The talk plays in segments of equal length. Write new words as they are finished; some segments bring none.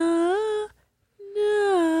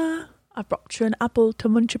I brought you an apple to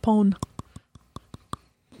munch upon.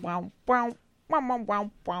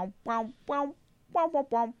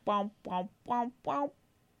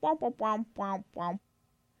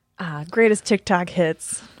 Greatest TikTok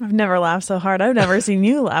hits. I've never laughed so hard. I've never seen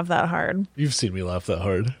you laugh that hard. You've seen me laugh that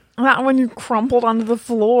hard. That when you crumpled onto the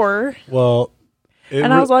floor. Well,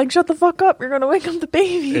 I was like, shut the fuck up. You're going to wake up the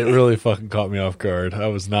baby. It really fucking caught me off guard. I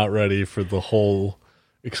was not ready for the whole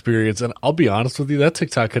experience. And I'll be honest with you, that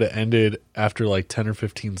TikTok could have ended after like 10 or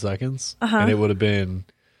 15 seconds. And it would have been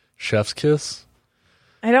Chef's Kiss.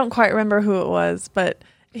 I don't quite remember who it was, but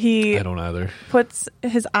I don't either. Puts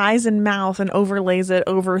his eyes and mouth and overlays it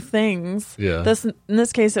over things. Yeah. In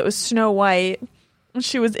this case, it was Snow White.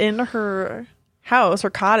 She was in her house,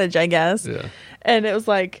 her cottage, I guess. Yeah. And it was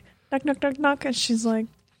like, knock, knock, knock, knock. And she's like,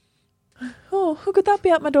 oh, who could that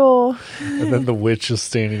be at my door? And then the witch is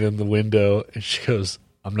standing in the window and she goes,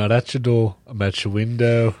 I'm not at your door. I'm at your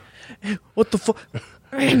window. What the fuck?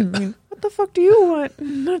 What the fuck do you want?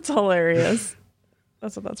 That's hilarious.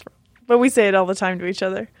 That's what that's from. But we say it all the time to each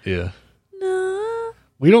other. Yeah. No.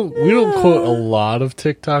 We don't quote a lot of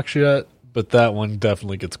TikToks yet, but that one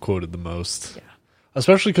definitely gets quoted the most. Yeah.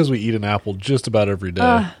 Especially because we eat an apple just about every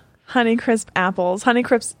day. Honeycrisp apples.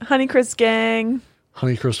 Honeycrisp gang.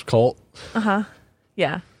 Honeycrisp cult.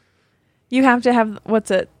 Yeah. You have to have,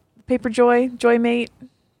 what's it? Paper Joy? Joy Mate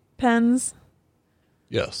pens?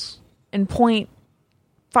 Yes. And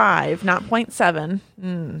 0.5, not 0.7.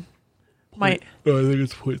 No, I think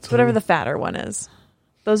it's 0.7. Whatever the fatter one is.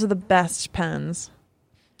 Those are the best pens.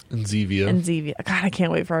 And Zevia. God, I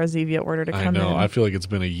can't wait for our Zevia order to come in. I know. I feel like it's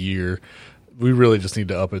been a year. We really just need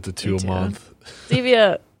to up it to 2 a month.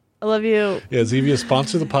 Zevia, I love you. Yeah, Zevia,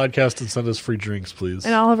 sponsor the podcast and send us free drinks, please.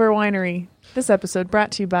 And Oliver Winery. This episode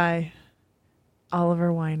brought to you by Oliver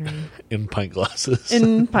Winery. In pint glasses.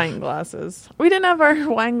 In pint glasses. We didn't have our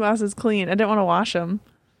wine glasses clean. I didn't want to wash them.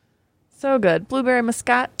 So good. Blueberry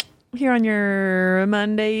Muscat here on your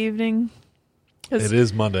Monday evening. It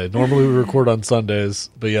is Monday. Normally we record on Sundays,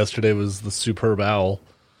 but yesterday was the Superb Owl.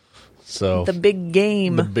 So the big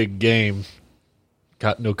game.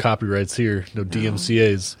 Got no copyrights here, no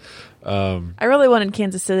DMCAs. I really wanted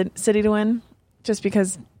Kansas City to win just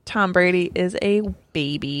because Tom Brady is a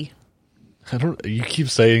baby. You keep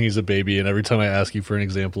saying he's a baby, and every time I ask you for an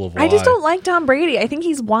example of why. I just don't like Tom Brady. I think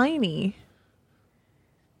he's whiny.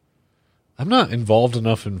 I'm not involved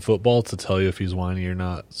enough in football to tell you if he's whiny or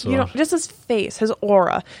not. So just his face, his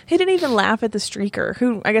aura. He didn't even laugh at the streaker,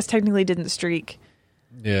 who I guess technically didn't streak.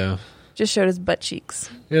 Yeah. Just showed his butt cheeks.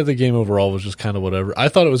 Yeah, the game overall was just kind of whatever. I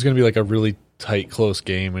thought it was going to be like a really tight, close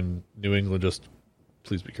game, and New England just,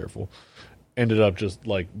 please be careful, ended up just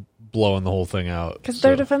like blowing the whole thing out. Because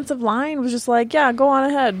their defensive line was just like, yeah, go on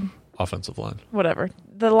ahead. Offensive line. Whatever.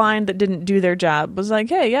 The line that didn't do their job was like,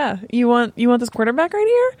 hey, yeah, you want this quarterback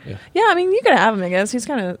right here? Yeah, I mean, you could have him, I guess. He's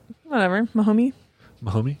kind of, whatever, Mahomie.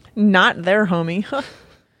 Not their homie.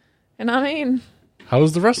 And I mean... How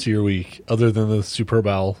was the rest of your week, other than the Superb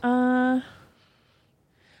Owl?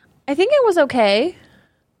 I think it was okay.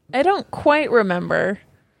 I don't quite remember.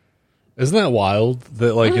 Isn't that wild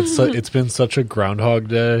that like it's been such a Groundhog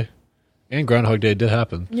Day, and Groundhog Day did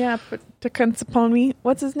happen. Yeah, but Punxsutawney,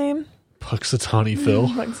 what's his name? Punxsutawney Phil.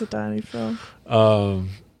 Punxsutawney Phil.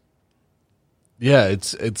 Yeah,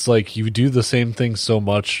 it's like you do the same thing so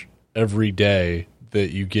much every day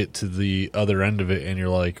that you get to the other end of it, and you're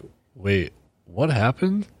like, wait. What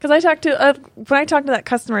happened? Because I talked to when I talked to that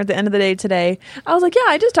customer at the end of the day today, I was like, yeah,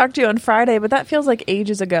 I just talked to you on Friday, but that feels like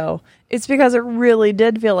ages ago. It's because it really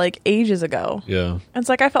did feel like ages ago. Yeah. And it's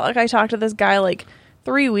like I felt like I talked to this guy like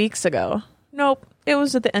 3 weeks ago. Nope. It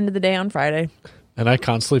was at the end of the day on Friday. And I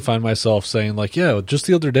constantly find myself saying like, yeah, just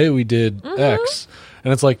the other day we did X.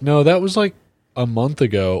 And it's like, no, that was like a month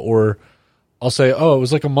ago. Or I'll say, oh, it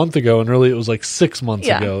was like a month ago, and really it was like 6 months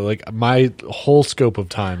ago. Like my whole scope of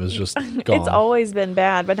time is just gone. It's always been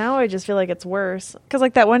bad, but now I just feel like it's worse. Because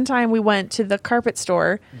like that one time we went to the carpet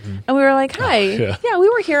store, and we were like, hi, yeah, we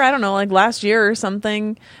were here, I don't know, like last year or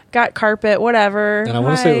something, got carpet, whatever. And I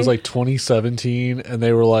want to say it was like 2017, and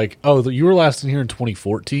they were like, oh, you were last in here in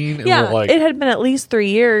 2014? And yeah, we're like, it had been at least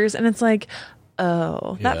 3 years, and it's like,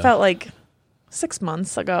 oh, that felt like 6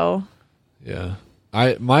 months ago. Yeah.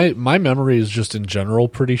 My memory is just in general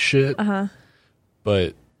pretty shit.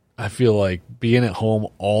 But I feel like being at home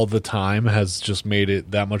all the time has just made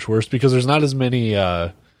it that much worse because there's not as many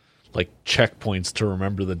like checkpoints to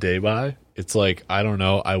remember the day by. It's like, I don't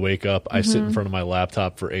know, I wake up, I sit in front of my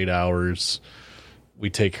laptop for 8 hours. We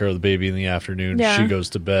take care of the baby in the afternoon. Yeah. She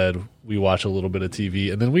goes to bed. We watch a little bit of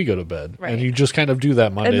TV, and then we go to bed. Right. And you just kind of do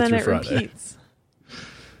that Monday through Friday. Repeats.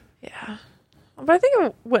 Yeah. But I think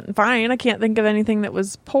it went fine. I can't think of anything that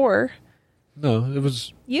was poor. No, it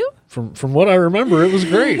was... You? From what I remember, it was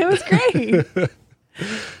great. It was great.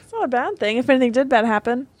 It's not a bad thing. If anything did bad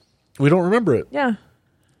happen. We don't remember it. Yeah.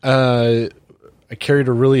 I carried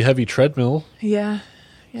a really heavy treadmill. Yeah.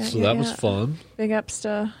 So that was fun. Big ups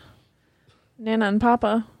to Nana and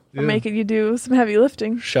Papa for making you do some heavy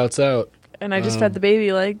lifting. Shouts out. And I just fed the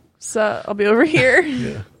baby like, so I'll be over here.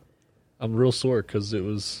 Yeah. I'm real sore because it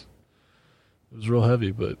was real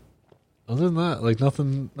heavy, but other than that, like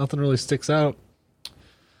nothing really sticks out.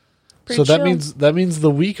 Pretty so chill. that means the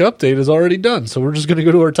week update is already done. So we're just going to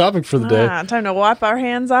go to our topic for the day. Time to wipe our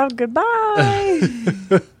hands off. Goodbye.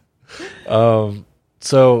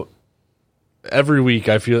 So every week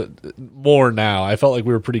I feel more now. I felt like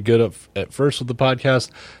we were pretty good at first with the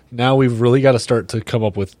podcast. Now we've really got to start to come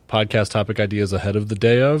up with podcast topic ideas ahead of the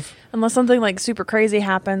day of. Unless something like super crazy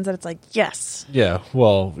happens and it's like, yes. Yeah,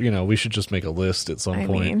 well, we should just make a list at some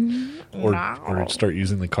point. Or no. start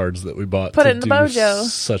using the cards that we bought Put to it in the do Bojo.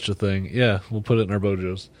 such a thing. Yeah, we'll put it in our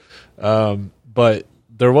Bojos. But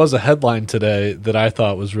there was a headline today that I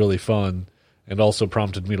thought was really fun and also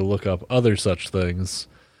prompted me to look up other such things.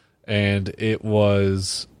 And it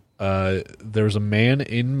was there was a man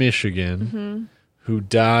in Michigan who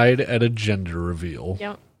died at a gender reveal.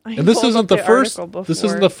 Yep. And this isn't the first. This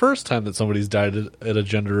isn't the first time that somebody's died at a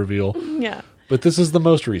gender reveal. Yeah. But this is the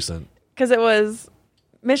most recent. Because it was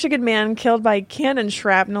Michigan man killed by cannon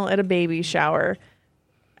shrapnel at a baby shower.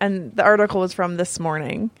 And the article was from this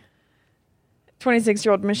morning.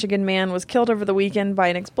 26-year-old Michigan man was killed over the weekend by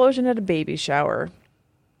an explosion at a baby shower.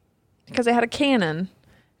 Because they had a cannon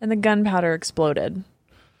and the gunpowder exploded.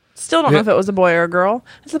 Still don't know if it was a boy or a girl.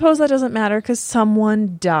 I suppose that doesn't matter because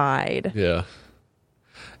someone died. Yeah.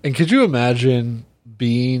 And could you imagine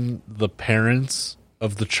being the parents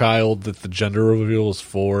of the child that the gender reveal was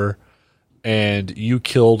for, and you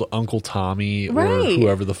killed Uncle Tommy or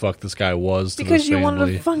whoever the fuck this guy was to because this you family.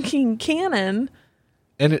 wanted a fucking cannon.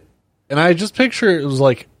 And I just picture it was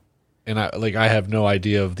like, and I have no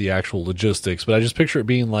idea of the actual logistics, but I just picture it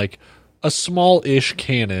being like a small-ish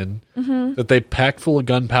cannon that they packed full of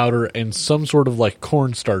gunpowder and some sort of like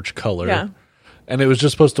cornstarch color. Yeah. And it was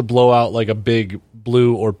just supposed to blow out like a big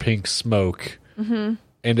blue or pink smoke. And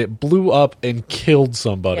it blew up and killed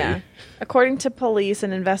somebody. Yeah. According to police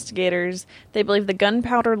and investigators, they believe the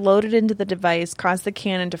gunpowder loaded into the device caused the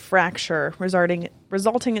cannon to fracture, resulting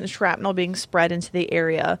in shrapnel being spread into the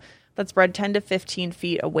area that spread 10 to 15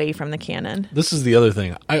 feet away from the cannon. This is the other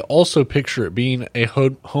thing. I also picture it being a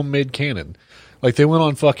homemade cannon. Like they went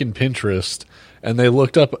on fucking Pinterest and they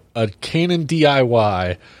looked up a cannon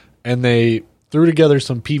DIY and they threw together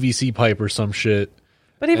some PVC pipe or some shit.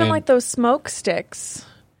 But even like those smoke sticks,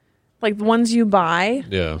 like the ones you buy,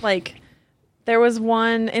 like there was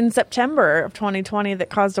one in September of 2020 that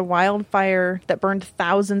caused a wildfire that burned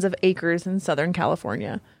thousands of acres in Southern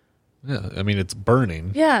California. Yeah, I mean, it's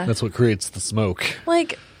burning. Yeah. That's what creates the smoke.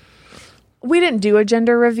 Like, we didn't do a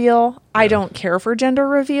gender reveal. Yeah. I don't care for gender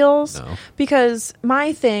reveals because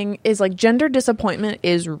my thing is like gender disappointment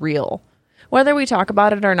is real, whether we talk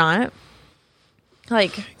about it or not.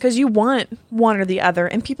 Like, because you want one or the other,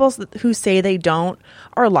 and people who say they don't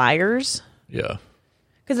are liars. Yeah.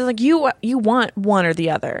 Because it's like you want one or the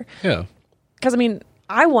other. Yeah. Because, I mean,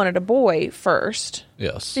 I wanted a boy first.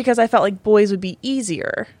 Yes. Because I felt like boys would be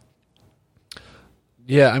easier.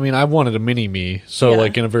 Yeah, I mean, I wanted a mini-me, so,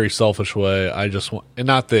 like, in a very selfish way, I just want... And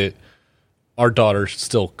not that our daughter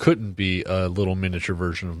still couldn't be a little miniature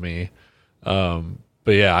version of me,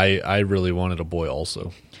 but, yeah, I really wanted a boy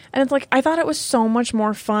also. And it's like, I thought it was so much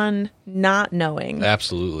more fun not knowing.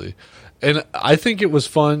 Absolutely. And I think it was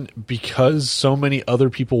fun because so many other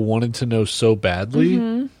people wanted to know so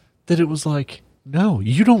badly that it was like, no,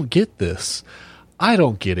 you don't get this. I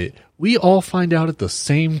don't get it. We all find out at the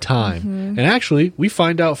same time. And actually, we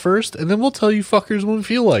find out first, and then we'll tell you fuckers when we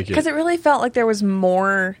feel like it. Because it really felt like there was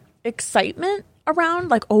more excitement around.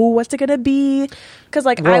 Like, oh, what's it going to be? Because,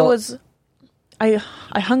 like, I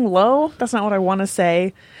hung low. That's not what I want to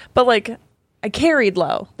say. But, like, I carried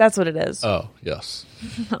low. That's what it is. Oh, yes.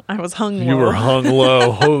 I was hung low. You were hung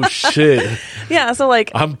low. Oh, shit. Yeah, so, like...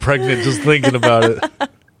 I'm pregnant just thinking about it.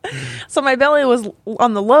 So my belly was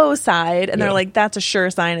on the low side, and they're like, that's a sure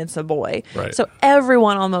sign it's a boy. Right. So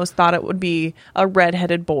everyone almost thought it would be a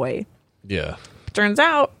redheaded boy. Yeah. Turns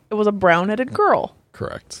out it was a brown-headed girl.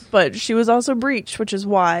 Correct. But she was also breech, which is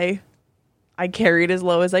why I carried as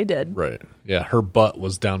low as I did. Right. Yeah, her butt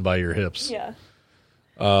was down by your hips. Yeah.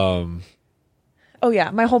 Oh, yeah.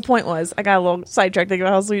 My whole point was, I got a little sidetracked thinking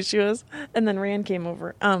about how sweet she was. And then Rand came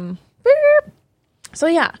over. So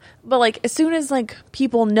yeah, but like as soon as like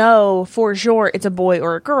people know for sure it's a boy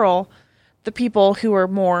or a girl, the people who are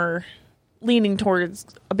more leaning towards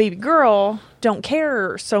a baby girl don't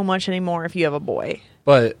care so much anymore if you have a boy.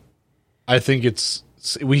 But I think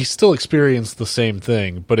we still experienced the same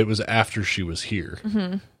thing, but it was after she was here.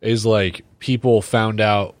 Mm-hmm. Is like people found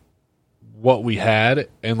out what we had,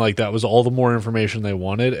 and like that was all the more information they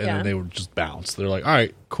wanted, and then they would just bounce. They're like, all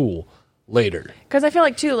right, cool. Later. Because I feel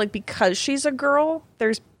like, too, like, because she's a girl,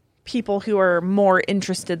 there's people who are more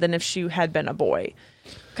interested than if she had been a boy.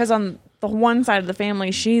 Because on the one side of the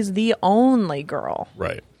family, she's the only girl.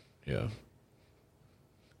 Right. Yeah.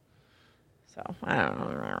 So, I don't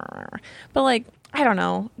know. But, like, I don't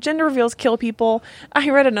know. Gender reveals kill people. I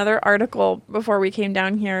read another article before we came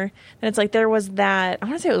down here, and it's like there was that, I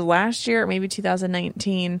want to say it was last year or maybe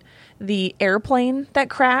 2019, the airplane that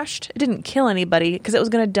crashed. It didn't kill anybody because it was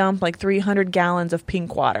going to dump like 300 gallons of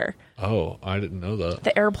pink water. Oh, I didn't know that.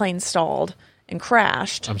 The airplane stalled and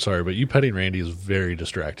crashed. I'm sorry, but you petting Randy is very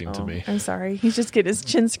distracting to me. I'm sorry. He's just getting his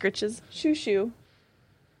chin scritches. Shoo shoo.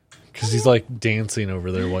 Because he's like dancing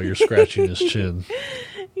over there while you're scratching his chin.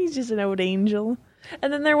 He's just an old angel.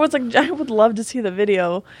 And then there was I would love to see the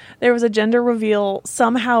video. There was a gender reveal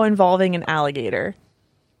somehow involving an alligator.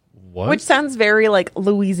 What? Which sounds very like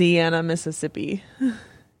Louisiana, Mississippi.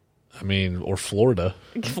 I mean, or Florida.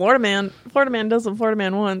 Florida man does what Florida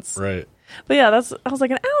man wants. Right. But yeah, I was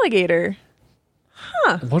like, an alligator.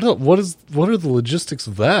 Huh. What are the logistics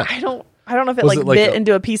of that? I don't know if it like bit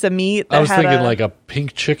into a piece of meat. I was thinking like a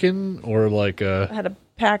pink chicken or like a... had a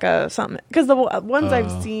pack of something. Because the ones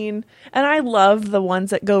I've seen, and I love the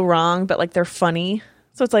ones that go wrong, but like they're funny.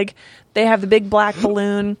 So it's like they have the big black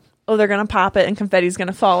balloon. Oh, they're going to pop it and confetti's going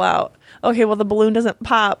to fall out. Okay, well, the balloon doesn't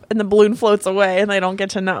pop and the balloon floats away and they don't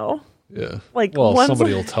get to know. Yeah. Like, well,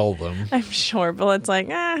 somebody will tell them. I'm sure, but it's like,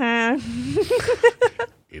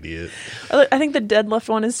 Idiot. I think the deadlift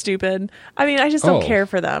one is stupid. I mean, I just don't care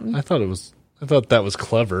for them. I thought that was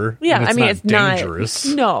clever. Yeah, I mean, it's dangerous.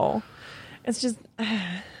 No. It's just,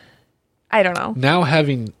 I don't know. Now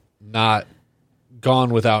having not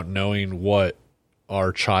gone without knowing what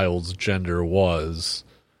our child's gender was,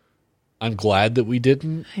 I'm glad that we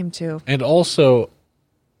didn't. I'm too. And also,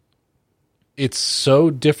 it's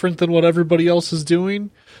so different than what everybody else is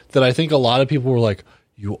doing that I think a lot of people were like,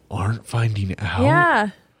 you aren't finding out? Yeah.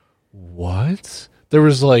 What? There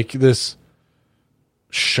was like this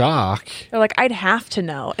shock. They're like, I'd have to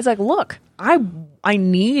know. It's like, look, I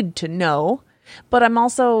need to know, but I'm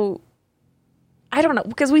also, I don't know,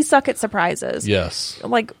 because we suck at surprises. Yes.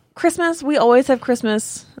 Like Christmas, we always have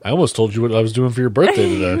Christmas. I almost told you what I was doing for your birthday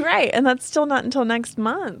today. Right. And that's still not until next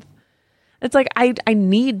month. It's like, I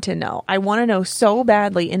need to know. I want to know so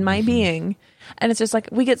badly in my being. And it's just like,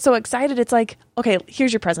 we get so excited. It's like, okay,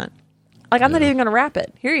 here's your present. Like, I'm not even going to wrap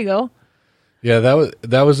it. Here you go. Yeah,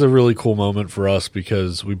 that was a really cool moment for us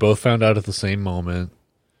because we both found out at the same moment.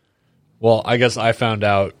 Well, I guess I found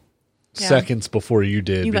out seconds before you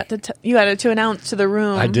did. You got to announce to the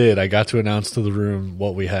room. I did. I got to announce to the room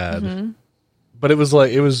what we had. But it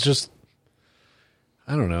was just,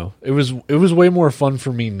 I don't know. It was way more fun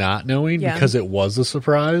for me not knowing because it was a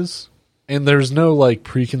surprise. And there's no like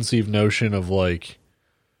preconceived notion of like,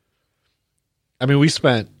 I mean, we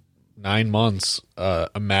spent 9 months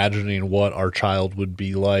imagining what our child would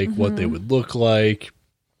be like, what they would look like.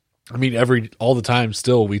 I mean, all the time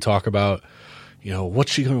still we talk about, you know,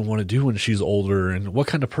 what's she going to want to do when she's older and what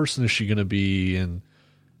kind of person is she going to be? And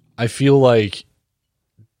I feel like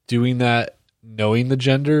doing that, knowing the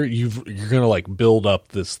gender, you're going to like build up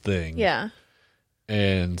this thing. Yeah.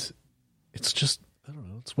 And it's just, I don't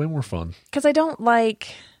know, it's way more fun. Because I don't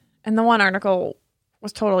like, and the one article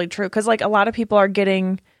was totally true, because like a lot of people are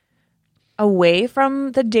getting away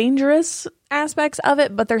from the dangerous aspects of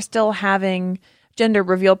it, but they're still having gender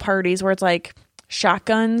reveal parties where it's like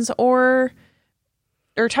shotguns or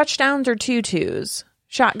touchdowns or tutus,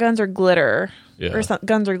 shotguns or glitter, or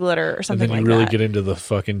guns or glitter or something like that. And then you really get into the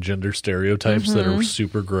fucking gender stereotypes that are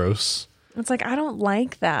super gross. It's like, I don't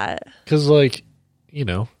like that. Because like, you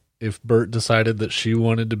know, if Bert decided that she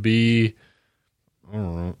wanted to be, I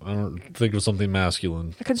don't think of something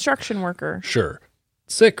masculine. A construction worker. Sure.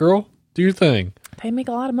 Sick, girl. Do your thing. They make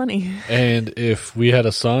a lot of money. And if we had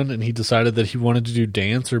a son and he decided that he wanted to do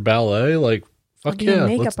dance or ballet, like, fuck yeah,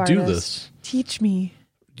 let's do this. Teach me.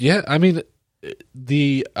 Yeah, I mean,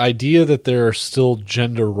 the idea that there are still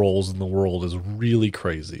gender roles in the world is really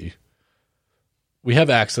crazy. We have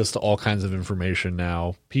access to all kinds of information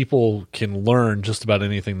now. People can learn just about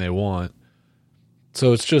anything they want.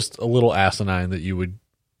 So it's just a little asinine that you would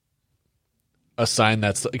assign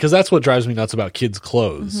that, because that's what drives me nuts about kids'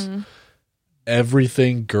 clothes.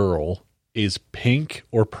 everything girl is pink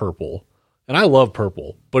or purple. And I love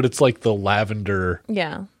purple, but it's like the lavender.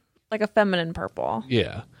 Yeah. Like a feminine purple.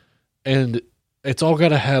 Yeah. And it's all got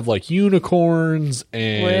to have like unicorns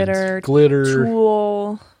and glitter.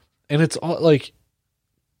 Tulle. And it's all like,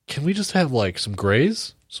 can we just have like some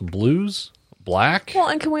grays, some blues, black? Well,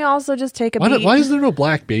 and can we also just take a beat? Why is there no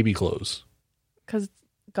black baby clothes? Because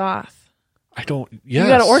goth. I don't. Yes. You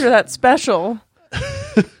got to order that special.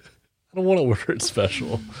 I don't want to order it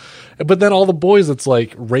special. But then all the boys, it's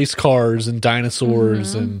like race cars and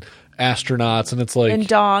dinosaurs and astronauts, and it's like... And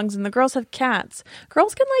dogs, and the girls have cats.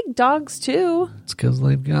 Girls can like dogs, too. It's because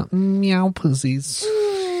they've got meow pussies.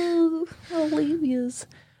 Ooh, Olivia's.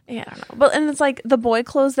 Yeah, I don't know. But, and it's like the boy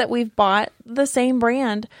clothes that we've bought, the same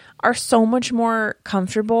brand, are so much more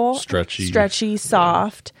comfortable. Stretchy,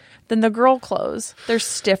 soft, than the girl clothes. They're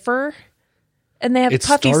stiffer. And they have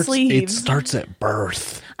puffy sleeves. It starts at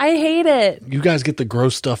birth. I hate it. You guys get the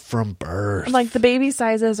gross stuff from birth. Like the baby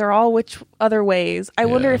sizes are all which other ways. I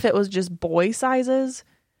wonder if it was just boy sizes.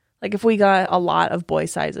 Like if we got a lot of boy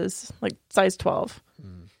sizes, like size 12.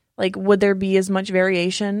 Like would there be as much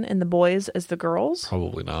variation in the boys as the girls?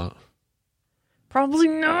 Probably not. Probably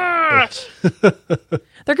not.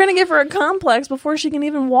 They're going to give her a complex before she can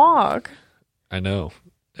even walk. I know.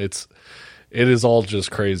 It is all just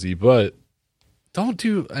crazy, but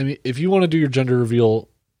if you want to do your gender reveal,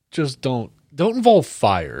 just don't involve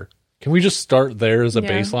fire. Can we just start there as a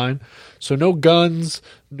baseline? So no guns,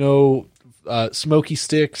 no smoky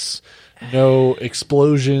sticks, no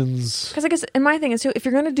explosions. Because I guess, and my thing is too, if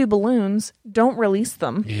you're going to do balloons, don't release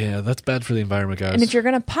them. Yeah, that's bad for the environment, guys. And if you're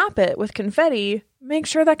going to pop it with confetti, make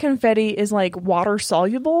sure that confetti is like water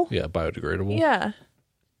soluble. Yeah, biodegradable. Yeah.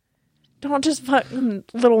 Don't just put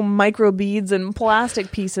little micro beads and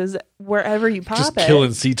plastic pieces wherever you pop just it.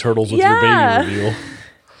 Killing sea turtles with your baby reveal.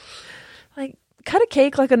 Like, cut a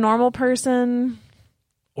cake like a normal person.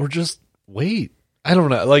 Or just wait. I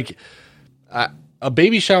don't know. Like, a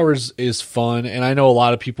baby shower is fun, and I know a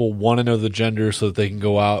lot of people want to know the gender so that they can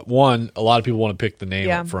go out. One, a lot of people want to pick the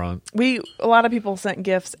name up front. A lot of people sent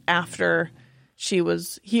gifts after she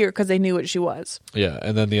was here because they knew what she was. Yeah,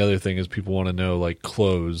 and then the other thing is people want to know, like,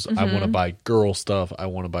 clothes. I want to buy girl stuff. I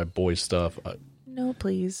want to buy boy stuff. No,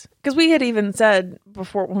 please. Because we had even said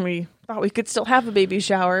before when we thought we could still have a baby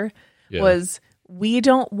shower was we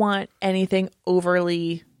don't want anything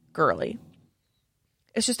overly girly.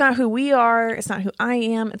 It's just not who we are. It's not who I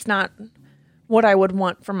am. It's not what I would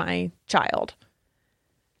want for my child.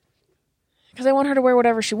 Because I want her to wear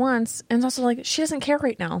whatever she wants. And it's also like, she doesn't care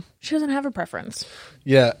right now. She doesn't have a preference.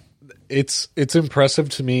 Yeah, it's impressive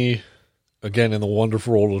to me, again, in the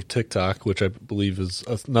wonderful world of TikTok, which I believe is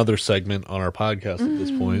another segment on our podcast at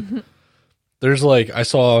this point. There's like, I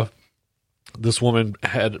saw this woman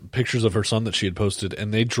had pictures of her son that she had posted,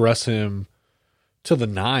 and they dress him to the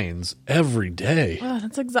nines every day. Oh,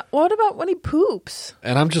 that's what about when he poops?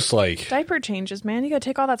 And I'm just like... Diaper changes, man. You gotta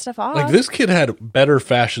take all that stuff off. Like, this kid had better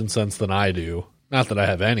fashion sense than I do. Not that I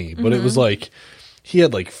have any, but it was like, he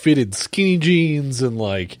had like fitted skinny jeans, and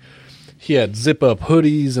like, he had zip-up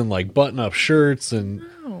hoodies and like button-up shirts and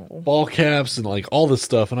ball caps and like all this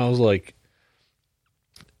stuff. And I was like,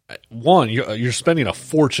 one, you're spending a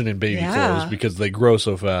fortune in baby clothes because they grow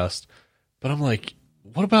so fast. But I'm like...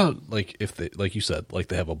 What about, like, if they, like you said, like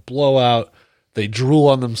they have a blowout, they drool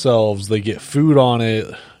on themselves, they get food on it.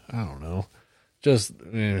 I don't know. Just,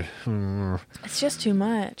 it's just too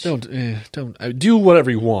much. Don't do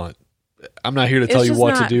whatever you want. I'm not here to tell you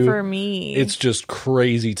what to do. For me, it's just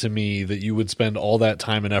crazy to me that you would spend all that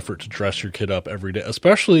time and effort to dress your kid up every day,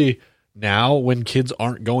 especially now when kids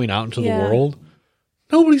aren't going out into the world.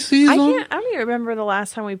 Nobody sees them. I don't even remember the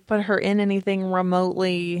last time we put her in anything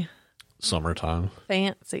remotely. Summertime.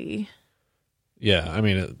 Fancy. Yeah, I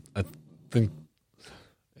mean, I think,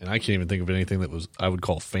 and I can't even think of anything that I would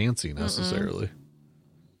call fancy necessarily.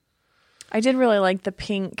 I did really like the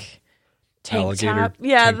pink tank alligator top.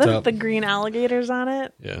 Yeah, top. the green alligators on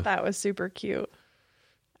it. Yeah. That was super cute.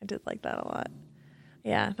 I did like that a lot.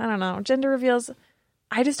 Yeah, I don't know. Gender reveals,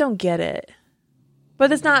 I just don't get it.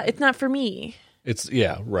 But it's not for me.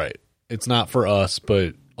 Right. It's not for us,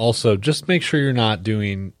 but also just make sure you're not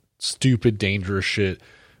doing stupid, dangerous shit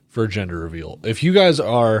for a gender reveal. If you guys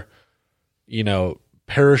are,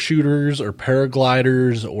 parachuters or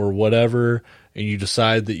paragliders or whatever, and you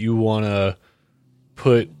decide that you want to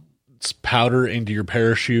put powder into your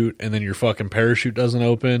parachute and then your fucking parachute doesn't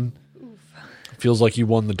open, it feels like you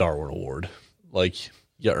won the Darwin Award. Like,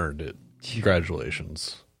 you earned it.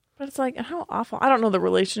 Congratulations. But it's like, how awful. I don't know the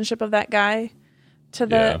relationship of that guy to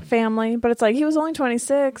the family, but it's like, he was only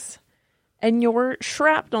 26. And your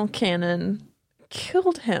shrapnel cannon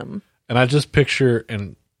killed him. And I just picture,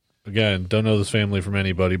 and again, don't know this family from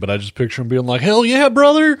anybody, but I just picture him being like, hell yeah,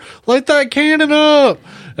 brother, light that cannon up.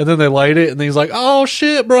 And then they light it, and he's like, oh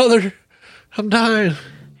shit, brother, I'm dying.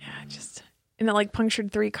 Yeah, and it like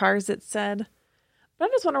punctured 3 cars, it said. But I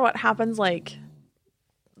just wonder what happens, like,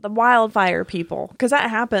 the wildfire people, because that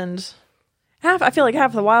happened. I feel like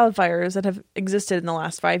half the wildfires that have existed in the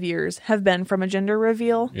last 5 years have been from a gender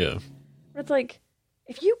reveal. Yeah. It's like,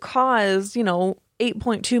 if you cause,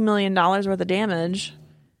 $8.2 million worth of damage,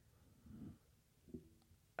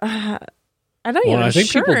 I don't even. I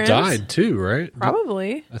think people died too, right?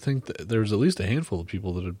 Probably. I think there was at least a handful of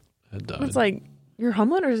people that had died. It's like, your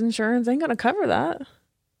homeowner's insurance ain't going to cover that.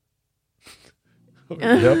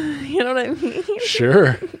 Yep. You know what I mean?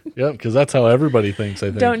 Sure. Yep, because that's how everybody thinks, I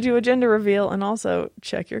think. Don't do a gender reveal, and also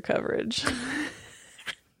check your coverage.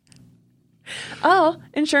 Oh,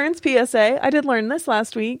 insurance PSA. I did learn this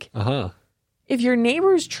last week. If your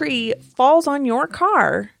neighbor's tree falls on your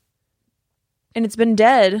car and it's been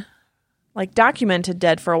dead, like documented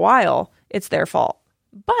dead for a while, it's their fault.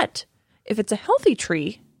 But if it's a healthy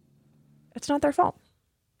tree, it's not their fault.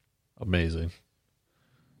 Amazing.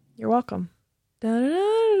 You're welcome.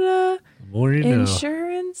 Da-da-da-da. The more you know.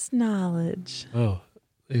 Insurance knowledge. Oh,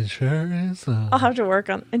 insurance knowledge. I'll have to work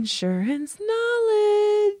on insurance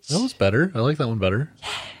knowledge. That was better. I like that one better.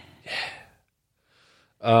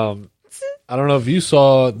 Yeah. I don't know if you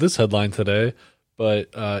saw this headline today, but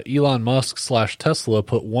Elon Musk / Tesla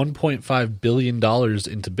put $1.5 billion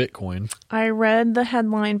into Bitcoin. I read the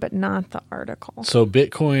headline, but not the article. So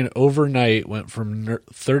Bitcoin overnight went from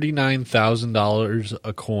 $39,000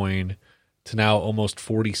 a coin to now almost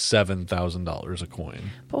 $47,000 a coin.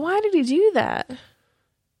 But why did he do that?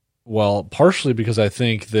 Well, partially because I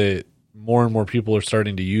think that more and more people are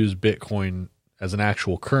starting to use Bitcoin as an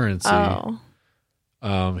actual currency. Oh.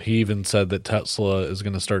 He even said that Tesla is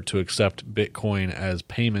going to start to accept Bitcoin as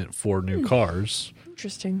payment for new cars.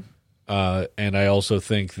 Interesting. And I also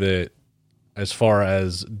think that as far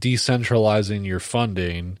as decentralizing your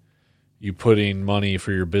funding, you putting money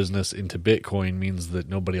for your business into Bitcoin means that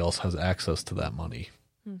nobody else has access to that money.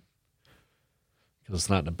 Because it's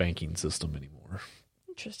not in a banking system anymore.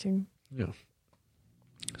 Interesting. Yeah.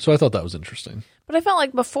 So I thought that was interesting. But I felt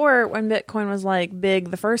like before, when Bitcoin was like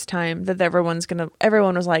big the first time, that everyone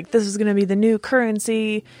was like, this is gonna be the new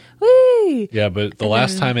currency. Whee! Yeah, but the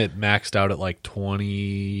last time it maxed out at like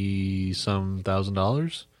 $20-some thousand,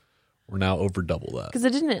 we're now over double that. Because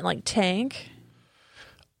it didn't like tank.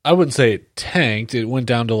 I wouldn't say it tanked. It went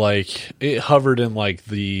down to like, it hovered in like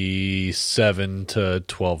the $7,000 to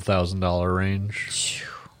 $12,000 range.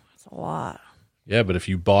 That's a lot. Yeah, but if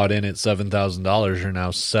you bought in at $7,000, you're now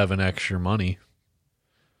 7x your money.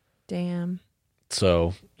 Damn.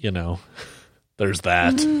 So, there's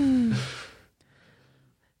that.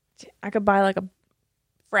 I could buy like a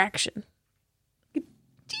fraction. A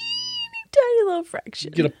tiny little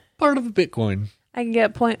fraction. Get a part of a Bitcoin. I can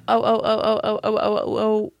get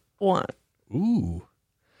 0.000000001. Ooh.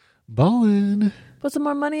 Ballin'. Put some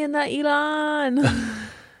more money in that, Elon.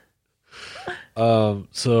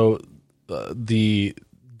 So the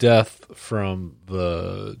death from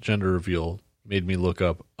the gender reveal made me look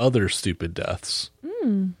up other stupid deaths.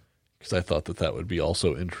 Because I thought that would be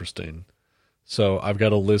also interesting. So I've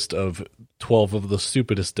got a list of 12 of the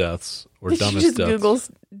stupidest deaths or dumbest deaths. Did you just Google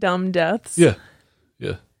dumb deaths? Yeah.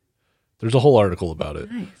 Yeah. There's a whole article about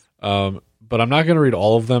it. Nice. But I'm not going to read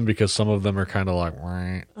all of them because some of them are kind of like,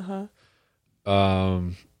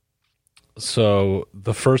 so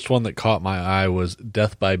the first one that caught my eye was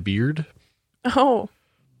death by beard. Oh.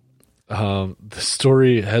 The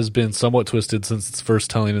story has been somewhat twisted since its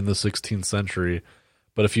first telling in the 16th century,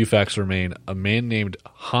 but a few facts remain. A man named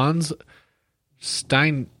Hans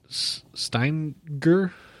Steiniger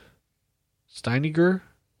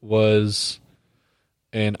was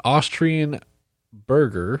an Austrian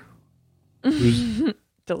burgher who's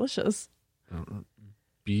delicious.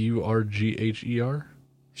 Burgher?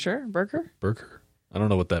 Sure, burger. I don't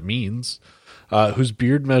know what that means. Whose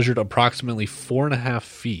beard measured approximately 4.5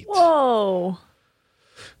 feet. Whoa.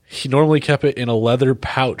 He normally kept it in a leather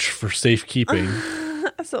pouch for safekeeping.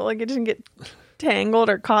 So like it didn't get tangled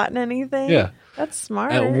or caught in anything? Yeah. That's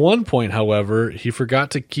smart. At one point, however, he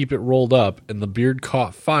forgot to keep it rolled up and the beard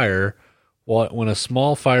caught fire when a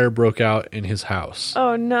small fire broke out in his house.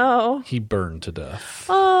 Oh, no. He burned to death.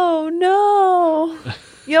 Oh, no.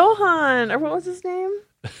 Johann, or what was his name?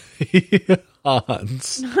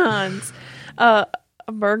 Hans.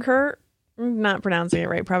 Berger, not pronouncing it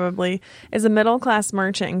right probably, is a middle-class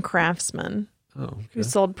merchant and craftsman who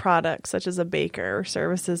sold products such as a baker or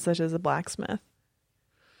services such as a blacksmith.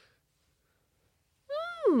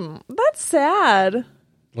 That's sad.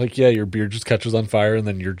 Like, yeah, your beard just catches on fire and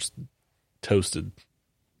then you're just toasted.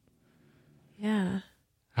 Yeah.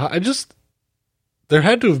 There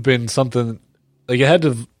had to have been something, like it had to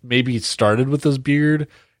have maybe started with his beard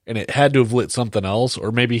and it had to have lit something else,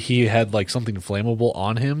 or maybe he had like something flammable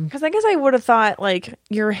on him. Because I guess I would have thought like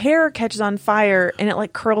your hair catches on fire and it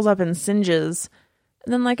like curls up and singes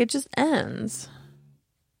and then like it just ends.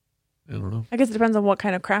 I don't know. I guess it depends on what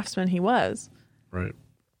kind of craftsman he was. Right.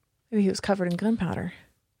 Maybe he was covered in gunpowder.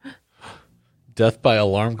 Death by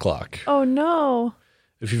alarm clock. Oh no.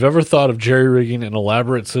 If you've ever thought of jerry-rigging an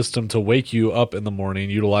elaborate system to wake you up in the morning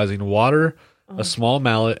utilizing water, a small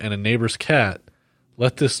mallet, and a neighbor's cat,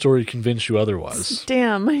 let this story convince you otherwise.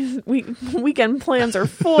 Damn, my weekend plans are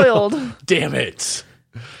foiled. Damn it.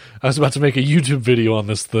 I was about to make a YouTube video on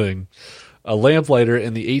this thing. A lamplighter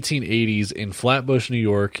in the 1880s in Flatbush, New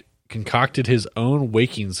York, concocted his own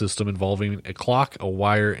waking system involving a clock, a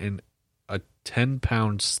wire, and a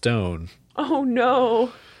 10-pound stone. Oh,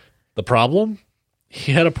 no. The problem?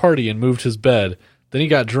 He had a party and moved his bed. Then he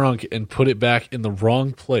got drunk and put it back in the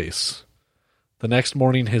wrong place. The next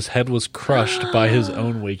morning, his head was crushed by his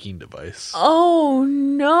own waking device. Oh,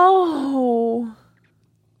 no.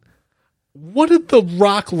 What did the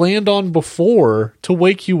rock land on before to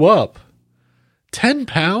wake you up? 10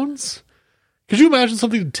 pounds? Could you imagine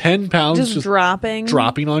something 10 pounds just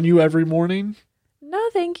dropping on you every morning? No,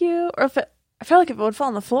 thank you. Or I feel like if it would fall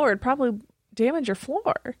on the floor, it'd probably damage your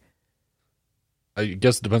floor. I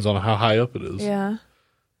guess it depends on how high up it is. Yeah.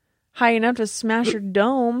 High enough to smash your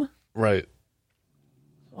dome. Right.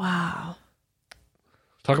 Wow.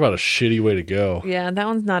 Talk about a shitty way to go. Yeah, that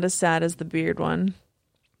one's not as sad as the beard one.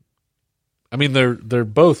 I mean, they're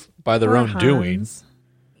both by their own doing.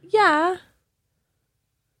 Yeah.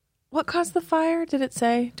 What caused the fire? Did it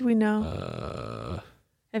say? Do we know?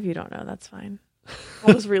 If you don't know, that's fine.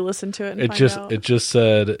 I'll just re-listen to it and find out. It just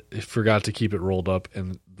said it forgot to keep it rolled up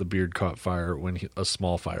and the beard caught fire when a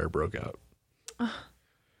small fire broke out.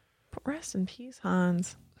 Rest in peace,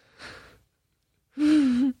 Hans.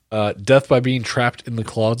 Death by being trapped in the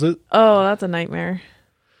closet. Oh, that's a nightmare.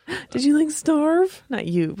 Did you like starve? Not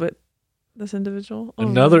you, but this individual.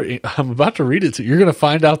 Oh, I'm about to read it to you. You're going to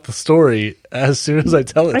find out the story as soon as I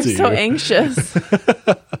tell it to you. I'm so anxious.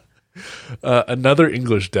 Another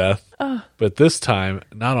English death, but this time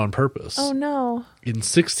not on purpose. Oh, no. In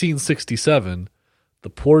 1667, the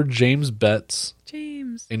poor James Betts,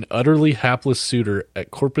 an utterly hapless suitor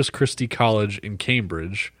at Corpus Christi College in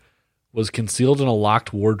Cambridge, was concealed in a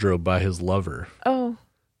locked wardrobe by his lover. Oh.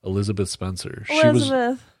 Elizabeth Spencer.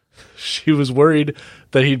 Elizabeth. She was worried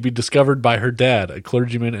that he'd be discovered by her dad, a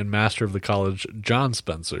clergyman and master of the college, John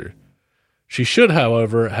Spencer. She should,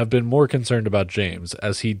 however, have been more concerned about James,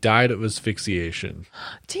 as he died of asphyxiation.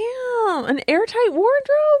 Damn, an airtight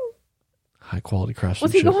wardrobe? High quality craftsmanship.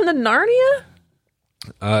 Was he going to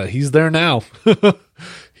Narnia? He's there now.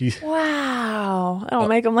 Wow. I don't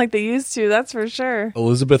make them like they used to, that's for sure.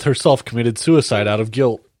 Elizabeth herself committed suicide out of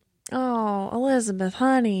guilt. Oh, Elizabeth,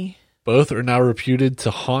 honey. Both are now reputed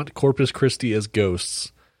to haunt Corpus Christi as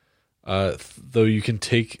ghosts, though you can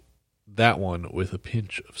take that one with a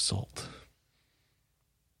pinch of salt.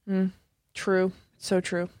 True. So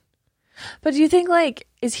true. But do you think, like,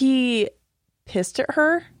 is he pissed at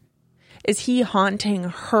her? Is he haunting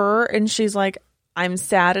her and she's like, I'm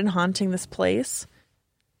sad and haunting this place?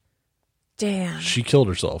 Damn. She killed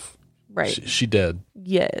herself. Right. She dead.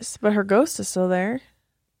 Yes, but her ghost is still there.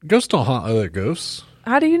 Ghosts don't haunt other ghosts.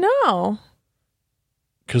 How do you know?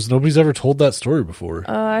 Because nobody's ever told that story before.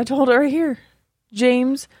 I told her right here.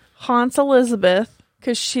 James haunts Elizabeth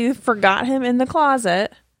because she forgot him in the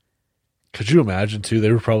closet. Could you imagine, too? They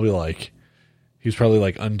were probably like, he was probably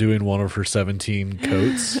like undoing one of her 17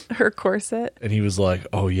 coats. Her corset. And he was like,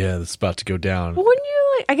 oh yeah, this is about to go down. Well, wouldn't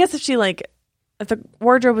you like, I guess if the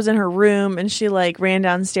wardrobe was in her room and she like ran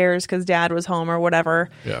downstairs because dad was home or whatever.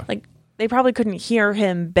 Yeah. Like they probably couldn't hear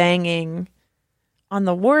him banging on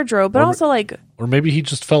the wardrobe, but also like. Or maybe he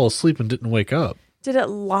just fell asleep and didn't wake up. Did it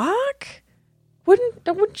lock?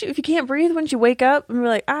 Wouldn't you, if you can't breathe, wouldn't you wake up and be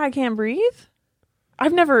like, I can't breathe?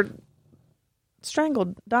 I've never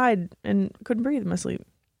died and couldn't breathe in my sleep.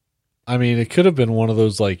 I mean, it could have been one of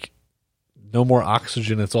those like no more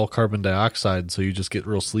oxygen, it's all carbon dioxide, so you just get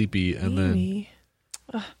real sleepy and Maybe.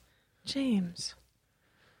 Then James,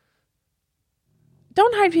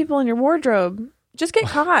 don't hide people in your wardrobe. Just get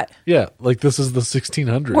caught. Yeah, like this is the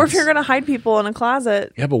 1600s. Or if you're gonna hide people in a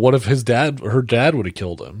closet. Yeah, but what if her dad would have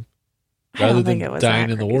killed him rather than dying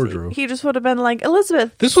in the wardrobe? He just would have been like,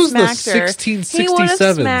 Elizabeth. This was the 1667s. He would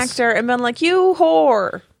have smacked her and been like, you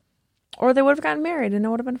whore. Or they would have gotten married and it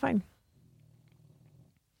would have been fine.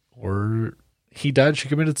 Or he died, she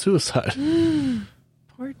committed suicide.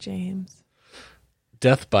 Poor James.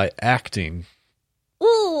 Death by acting.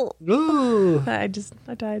 Ooh. Ooh. I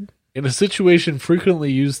died. In a situation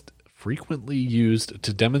frequently used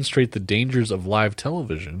to demonstrate the dangers of live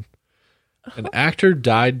television, an actor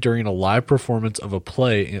died during a live performance of a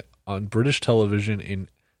play on British television in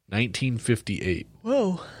 1958.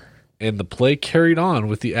 Whoa. And the play carried on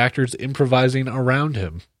with the actors improvising around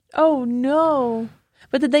him. Oh, no.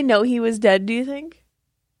 But did they know he was dead, do you think?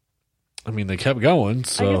 I mean, they kept going,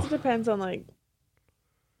 so... I guess it depends on, like...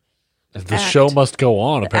 The show must go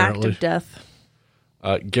on, apparently. Act of death.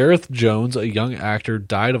 Gareth Jones, a young actor,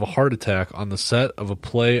 died of a heart attack on the set of a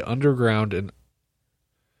play Underground and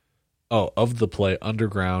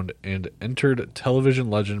entered television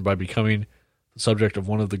legend by becoming the subject of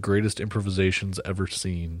one of the greatest improvisations ever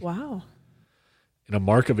seen. Wow. In a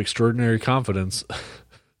mark of extraordinary coincidence,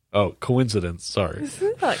 sorry.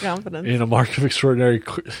 Not confidence. In a mark of extraordinary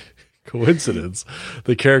coincidence,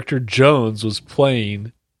 the character Jones was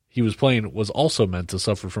also meant to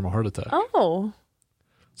suffer from a heart attack. Oh.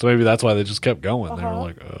 So maybe that's why they just kept going. They were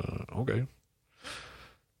like, okay.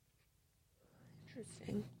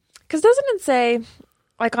 Interesting. Because doesn't it say,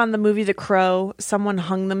 like on the movie The Crow, someone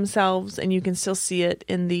hung themselves and you can still see it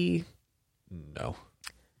in the... No.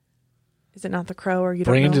 Is it not The Crow or you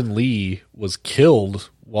don't know? Brandon Lee was killed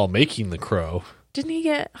while making The Crow. Didn't he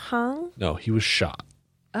get hung? No, he was shot.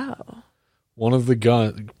 Oh. One of the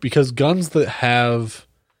guns... Because guns that have...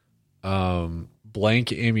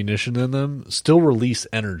 blank ammunition in them still release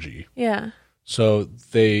energy. Yeah. So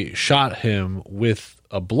they shot him with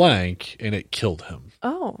a blank and it killed him.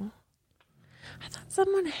 Oh. I thought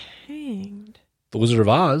someone hanged. The Wizard of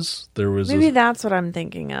Oz, Maybe that's what I'm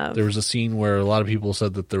thinking of. There was a scene where a lot of people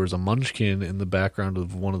said that there was a munchkin in the background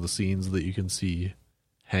of one of the scenes that you can see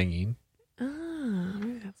hanging.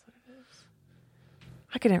 Maybe that's what it is.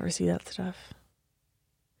 I could never see that stuff.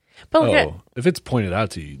 But if it's pointed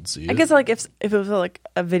out to you, you'd see it. I guess like if it was like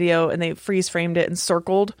a video and they freeze framed it and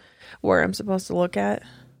circled where I'm supposed to look at,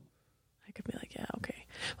 I could be like, yeah, okay.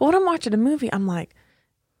 But when I'm watching a movie, I'm like,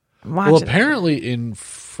 well, apparently in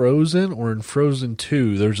Frozen or in Frozen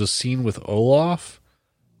 2, there's a scene with Olaf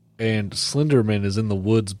and Slenderman is in the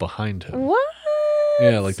woods behind him. What?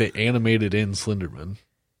 Yeah, like they animated in Slenderman.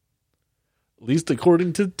 At least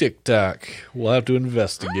according to TikTok. We'll have to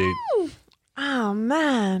investigate. Oh,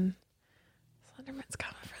 man. Slenderman's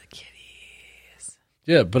coming for the kitties.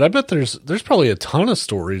 Yeah, but I bet there's probably a ton of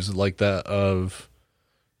stories like that of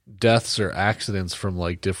deaths or accidents from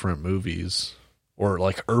like different movies or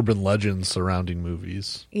like urban legends surrounding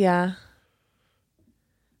movies. Yeah.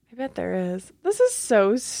 I bet there is. This is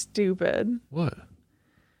so stupid. What?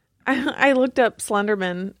 I looked up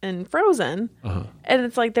Slenderman and Frozen, and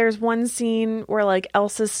it's like there's one scene where like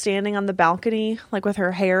Elsa's standing on the balcony, like with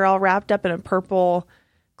her hair all wrapped up in a purple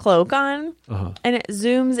cloak on, and it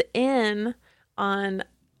zooms in on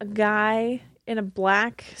a guy in a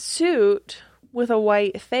black suit with a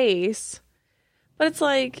white face, but it's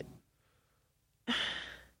like,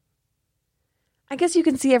 I guess you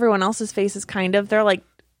can see everyone else's faces kind of. They're like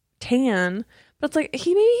tan, but it's like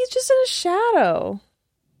he's just in a shadow.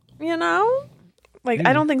 You know? Like,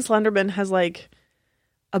 I don't think Slenderman has, like,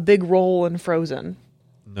 a big role in Frozen.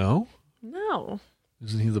 No? No.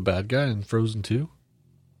 Isn't he the bad guy in Frozen 2?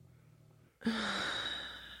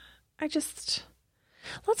 Let's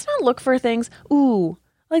not look for things. Ooh,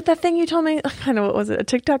 like that thing you told me, kind of, what was it, a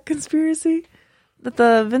TikTok conspiracy? That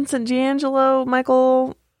the Vincent D'Angelo,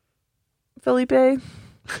 Michael Felipe...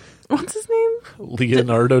 What's his name?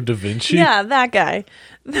 Leonardo da Vinci? Yeah, that guy.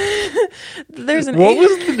 There's an What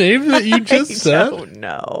was the name that you just said? I don't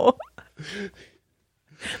know.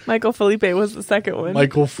 Michael Felipe was the second one.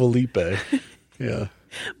 Michael Felipe. Yeah.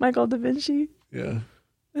 Michael da Vinci. Yeah.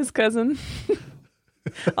 His cousin.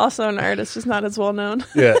 Also an artist, just not as well known.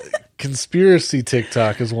 Yeah. Conspiracy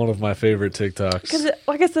TikTok is one of my favorite TikToks. Because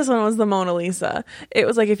I guess this one was the Mona Lisa. It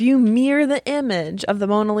was like, if you mirror the image of the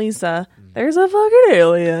Mona Lisa, there's a fucking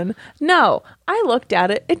alien. No, I looked at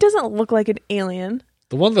it. It doesn't look like an alien.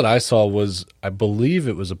 The one that I saw was, I believe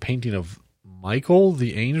it was a painting of Michael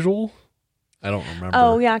the angel. I don't remember.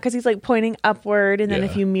 Oh, yeah, because he's like pointing upward, and then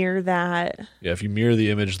if you mirror that. Yeah, if you mirror the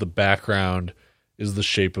image, the background is the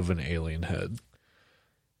shape of an alien head.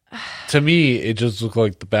 To me, it just looked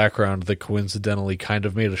like the background that coincidentally kind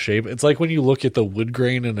of made a shape. It's like when you look at the wood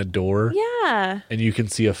grain in a door. Yeah. And you can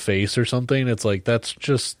see a face or something. It's like, that's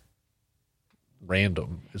just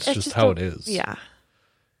random. It's just how it is. Yeah.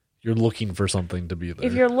 You're looking for something to be there.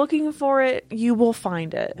 If you're looking for it, you will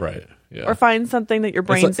find it. Right. Yeah. Or find something that your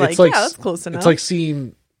brain's yeah, that's close enough. It's like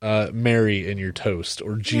seeing Mary in your toast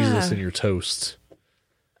or Jesus in your toast.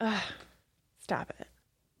 Stop it.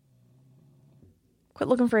 Quit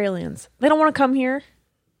looking for aliens. They don't want to come here.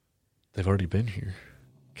 They've already been here.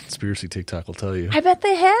 Conspiracy TikTok will tell you. I bet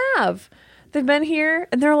they have. They've been here,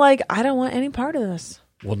 and they're like, I don't want any part of this.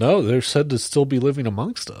 Well, no, they're said to still be living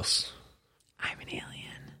amongst us. I'm an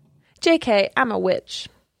alien. JK, I'm a witch.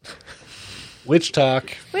 Witch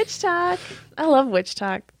talk. Witch talk. I love witch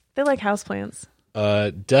talk. They like houseplants.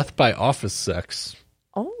 Death by office sex.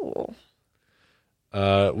 Oh.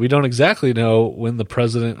 We don't exactly know when the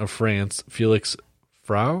president of France, Felix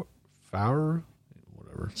Faure,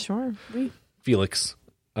 whatever. Sure. Felix,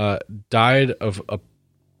 died of a...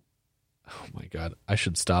 Oh my God. I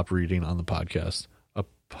should stop reading on the podcast.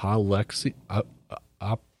 Apoplexy?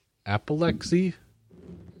 Apoplexy?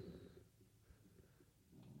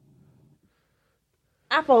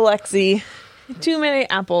 Apoplexy. Too many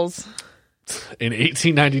apples. In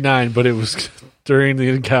 1899, but it was during the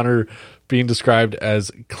encounter being described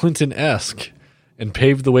as Clinton-esque and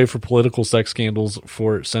paved the way for political sex scandals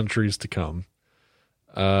for centuries to come.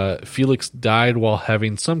 Felix died while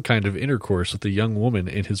having some kind of intercourse with a young woman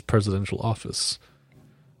in his presidential office.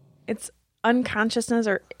 It's unconsciousness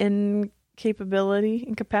or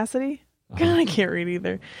incapacity. God, I can't read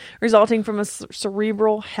either. Resulting from a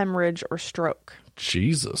cerebral hemorrhage or stroke.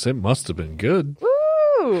 Jesus, it must have been good.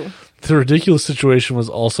 Woo! The ridiculous situation was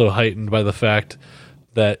also heightened by the fact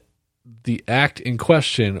that the act in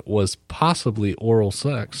question was possibly oral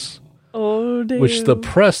sex. Oh, damn. Which the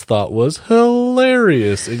press thought was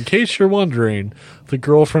hilarious. In case you're wondering, the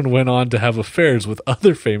girlfriend went on to have affairs with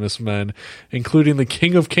other famous men, including the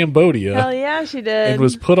King of Cambodia. Hell yeah, she did. And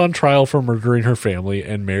was put on trial for murdering her family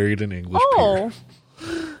and married an English peer.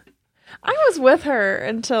 I was with her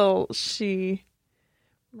until she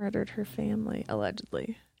murdered her family,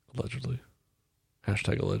 allegedly. Allegedly.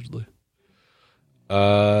 Hashtag allegedly.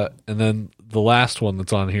 And then the last one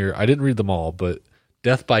that's on here, I didn't read them all, but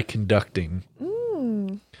death by conducting.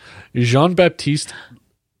 Jean-Baptiste.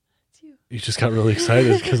 You just got really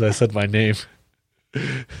excited because I said my name.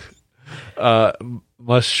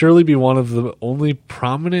 Must surely be one of the only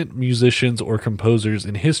prominent musicians or composers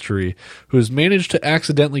in history who has managed to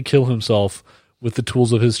accidentally kill himself with the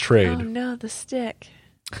tools of his trade. Oh no, the stick.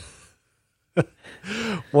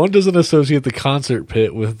 One doesn't associate the concert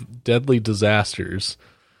pit with deadly disasters,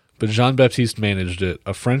 but Jean-Baptiste managed it.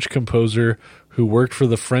 A French composer who worked for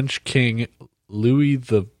the French king Louis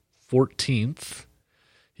XIV.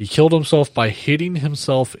 He killed himself by hitting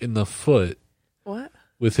himself in the foot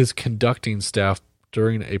with his conducting staff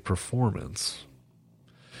during a performance.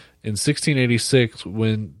 In 1686,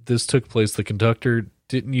 when this took place, the conductor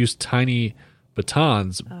didn't use tiny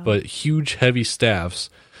batons, but huge, heavy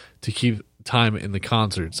staffs to keep time in the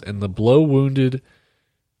concerts, and the blow's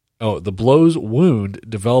wound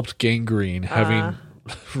developed gangrene, having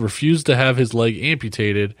refused to have his leg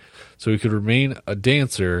amputated so he could remain a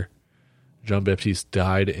dancer. Jean-Baptiste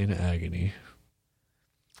died in agony.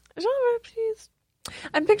 Jean-Baptiste.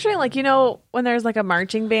 I'm picturing, like, you know, when there's like a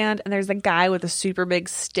marching band and there's a guy with a super big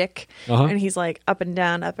stick and he's like up and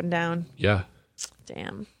down, up and down. Yeah.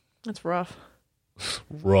 Damn. That's rough.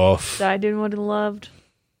 Rough. Died doing what he loved.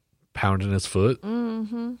 Pounding his foot.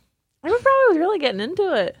 Mm-hmm. I probably was really getting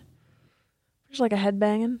into it. Just like a head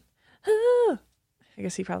banging. I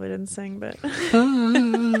guess he probably didn't sing, but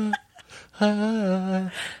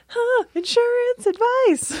insurance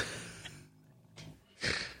advice.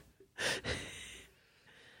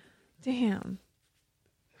 Damn,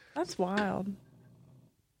 that's wild.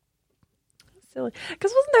 That's silly.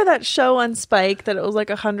 Because wasn't there that show on Spike that it was like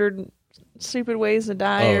 100 stupid ways to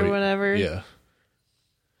die or whatever? Yeah.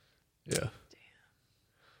 Yeah. Damn.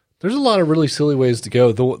 There's a lot of really silly ways to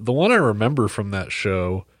go. The one I remember from that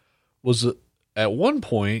show was at one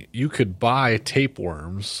point you could buy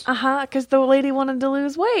tapeworms. Because the lady wanted to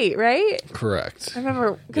lose weight, right? Correct. I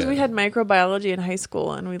remember because we had microbiology in high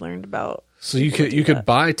school and we learned about. So you could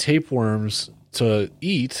buy tapeworms to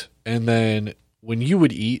eat, and then when you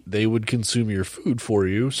would eat, they would consume your food for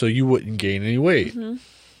you, so you wouldn't gain any weight. Mm-hmm.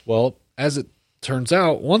 Well, as it turns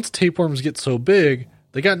out, once tapeworms get so big,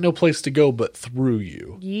 they got no place to go but through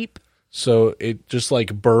you. Yeep. So it just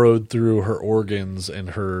like burrowed through her organs and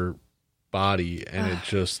her body, and it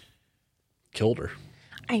just killed her.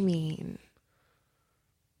 I mean,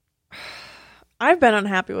 I've been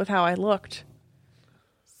unhappy with how I looked,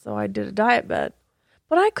 so I did a diet bet.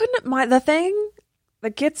 But I couldn't. The thing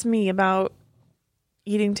that gets me about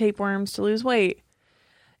eating tapeworms to lose weight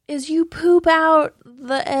is you poop out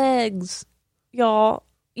the eggs, y'all.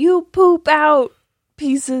 You poop out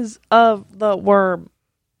pieces of the worm.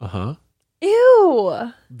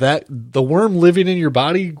 Ew. That the worm living in your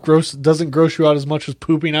body doesn't gross you out as much as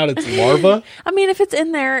pooping out its larva. I mean, if it's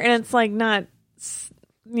in there and it's like not,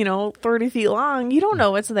 30 feet long, you don't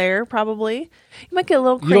know it's there. Probably you might get a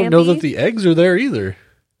little crampy. You don't know that the eggs are there either.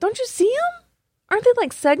 Don't you see them? Aren't they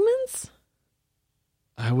like segments?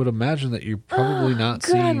 I would imagine that you're probably not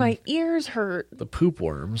God, seeing. My ears hurt. The poop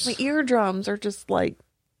worms. My eardrums are just like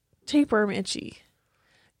tapeworm itchy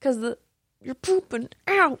because you're pooping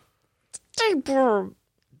out tapeworm.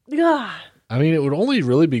 Yeah. I mean, it would only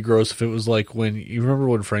really be gross if it was like when you remember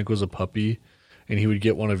when Frank was a puppy and he would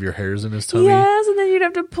get one of your hairs in his tummy. Yes, and then you'd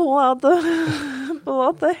have to pull out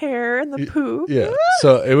the hair and the poop. Yeah.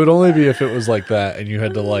 So it would only be if it was like that and you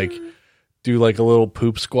had to like do like a little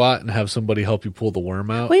poop squat and have somebody help you pull the worm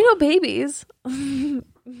out. Well, babies. I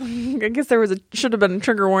guess should have been a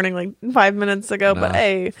trigger warning like 5 minutes ago, but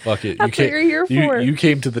hey, fuck it. That's what you're here for. You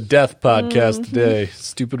came to the death podcast today.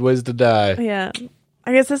 Stupid ways to die. Yeah.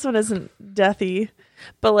 I guess this one isn't deathy,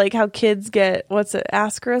 but like how kids get,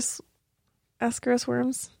 Ascaris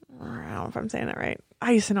worms? I don't know if I'm saying that right.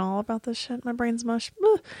 I used to know all about this shit. My brain's mush.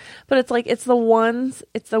 But it's like, it's the worms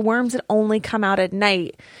that only come out at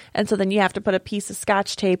night. And so then you have to put a piece of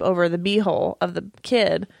Scotch tape over the beehole of the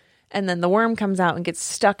kid. And then the worm comes out and gets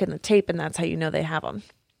stuck in the tape. And that's how you know they have them.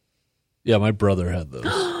 Yeah, my brother had those.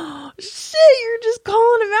 Shit, you're just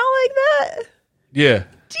calling him out like that? Yeah.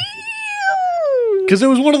 Damn. Because it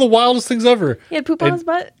was one of the wildest things ever. He had poop on his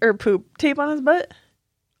butt? Or tape on his butt?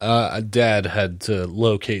 Dad had to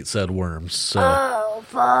locate said worms. So, oh,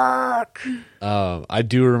 fuck. I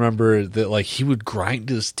do remember that, like, he would grind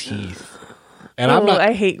his teeth. And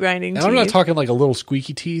I hate grinding teeth. I'm not talking like a little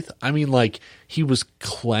squeaky teeth. I mean, like, he was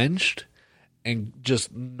clenched and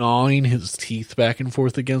just gnawing his teeth back and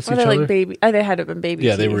forth against each other. Like baby? They had to have been baby teeth.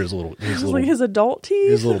 Yeah, they were his little like his adult teeth?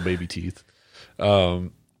 His little baby teeth.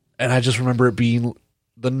 And I just remember it being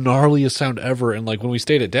the gnarliest sound ever. And like when we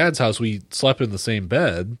stayed at Dad's house, we slept in the same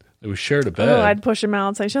bed. We shared a bed. Oh, I'd push him out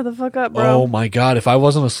and say, "Shut the fuck up, bro." Oh my God. If I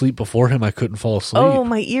wasn't asleep before him, I couldn't fall asleep. Oh,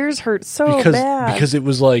 my ears hurt so bad. Because it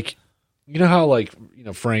was like, you know how like,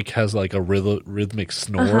 Frank has like a rhythmic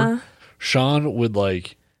snore? Uh-huh. Sean would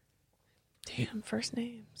like. Damn, first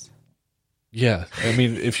names. Yeah. I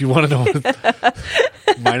mean, if you want to know,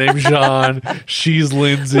 my name's Sean. She's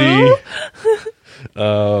Lindsay.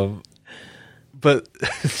 But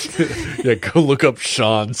yeah, go look up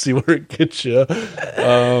Sean, see where it gets you.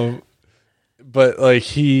 But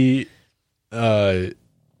like it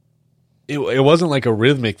wasn't like a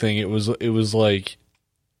rhythmic thing. It was like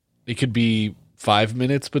it could be 5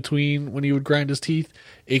 minutes between when he would grind his teeth.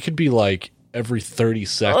 It could be like every 30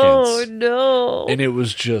 seconds. Oh no! And it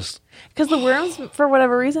was just because the worms, for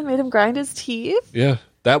whatever reason, made him grind his teeth. Yeah.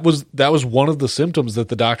 That was one of the symptoms that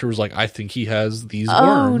the doctor was like, I think he has these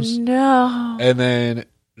worms. Oh, no. And then,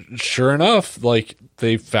 sure enough, like,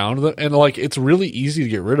 they found them. And, like, it's really easy to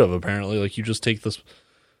get rid of, apparently. Like, you just take this.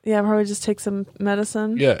 Yeah, probably just take some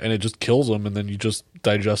medicine. Yeah, and it just kills them, and then you just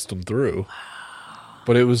digest them through.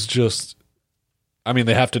 But it was just, I mean,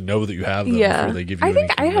 they have to know that you have them before they give you I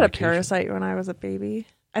think I had a parasite when I was a baby.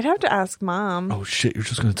 I'd have to ask Mom. Oh, shit. You're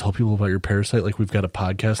just going to tell people about your parasite like we've got a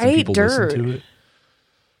podcast and people listen to it?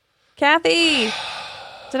 Kathy,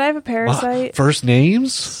 did I have a parasite? First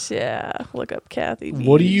names? Yeah, look up Kathy.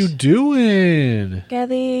 What are you doing?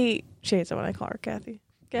 Kathy. She hates it when I call her Kathy.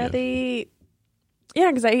 Kathy. Yeah,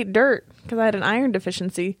 because I ate dirt because I had an iron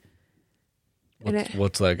deficiency.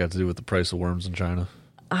 What's that got to do with the price of worms in China?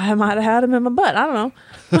 I might have had them in my butt. I don't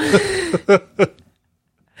know.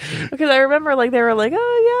 Because I remember like they were like,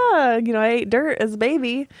 oh yeah, I ate dirt as a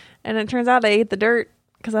baby. And it turns out I ate the dirt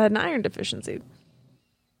because I had an iron deficiency.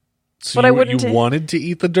 So but you wanted to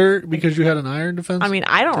eat the dirt because you had an iron deficiency? I mean,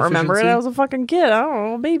 I don't remember it. I was a fucking kid. I don't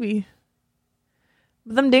know, baby.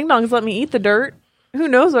 But them ding-dongs let me eat the dirt. Who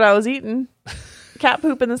knows what I was eating? Cat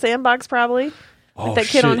poop in the sandbox, probably. Like that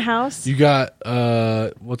kid on House. You got,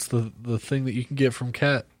 what's the thing that you can get from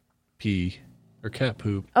cat pee or cat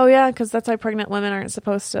poop? Oh, yeah, because that's why pregnant women aren't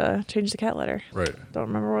supposed to change the cat litter. Right. Don't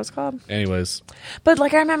remember what it's called. Anyways. But,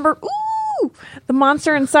 like, I remember, the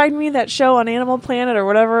monster inside me, that show on Animal Planet or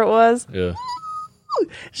whatever it was. Yeah.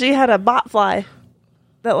 She had a botfly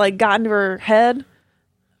that like got into her head,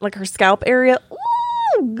 like her scalp area.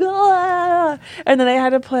 Ooh, God. And then they had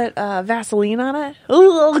to put Vaseline on it.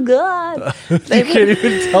 Oh, God. You can't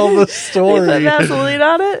even tell the story. They put Vaseline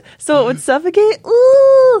on it so it would suffocate.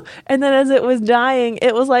 Ooh. And then as it was dying,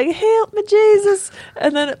 it was like, help me, Jesus.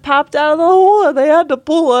 And then it popped out of the hole and they had to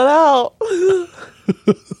pull it out.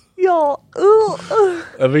 Y'all. Ooh.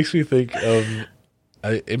 That makes me think of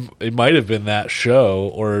it might have been that show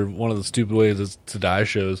or one of the Stupid Ways to Die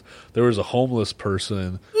shows. There was a homeless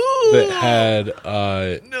person that had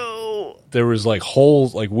there was like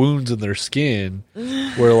holes, like wounds in their skin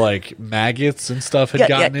where like maggots and stuff had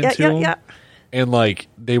gotten into them. And like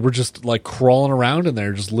they were just like crawling around in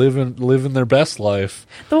there, just living their best life.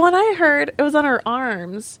 The one I heard, it was on her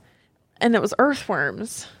arms, and it was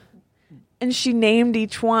earthworms, and she named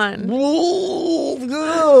each one.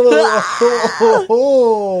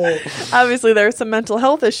 Obviously, there are some mental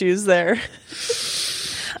health issues there.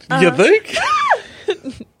 You think?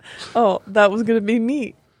 Oh, that was gonna be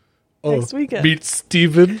me next weekend. Meet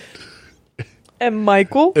Steven. And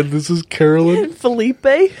Michael. And this is Carolyn. And Felipe.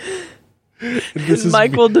 And this is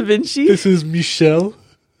Michael Da Vinci. This is Michelle.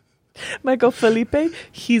 Michael Felipe.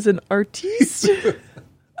 He's an artiste.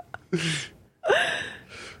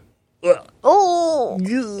 Oh.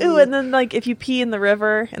 Ooh, and then like if you pee in the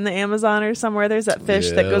river in the Amazon or somewhere, there's that fish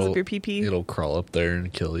that goes up your pee-pee. It'll crawl up there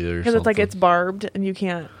and kill you or something. Because it's like it's barbed and you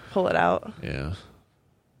can't pull it out. Yeah.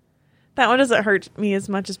 That one doesn't hurt me as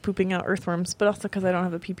much as pooping out earthworms, but also because I don't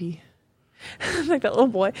have a pee-pee. Like that little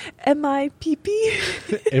boy. Am I pee-pee?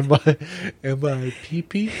 Am I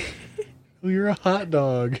pee-pee? Oh, you're a hot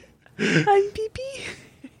dog. I'm pee-pee.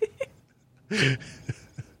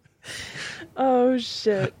 Oh,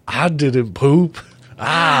 shit. I didn't poop.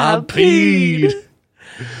 I peed.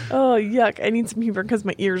 Oh, yuck. I need some humor because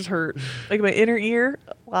my ears hurt. Like my inner ear.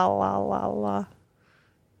 La, la, la, la.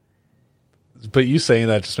 But you saying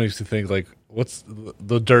that just makes me think, like, what's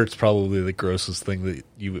the dirt's probably the grossest thing that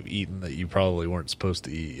you've eaten that you probably weren't supposed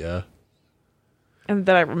to eat, yeah? And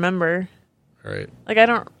that I remember. Right. Like,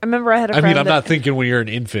 I remember I had a friend. I mean, I'm not thinking when you're an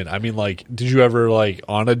infant. I mean, like, did you ever, like,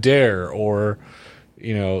 on a dare or,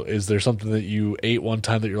 you know, is there something that you ate one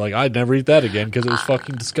time that you're like, I'd never eat that again because it was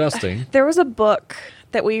fucking disgusting? There was a book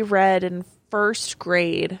that we read in first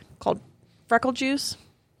grade called Freckle Juice.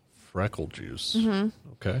 Freckle Juice. Mm-hmm.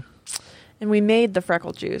 Okay. And we made the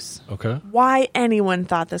freckle juice. Okay. Why anyone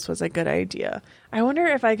thought this was a good idea. I wonder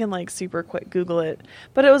if I can like super quick Google it.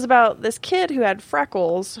 But it was about this kid who had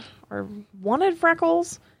freckles or wanted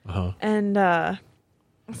freckles. Uh-huh. And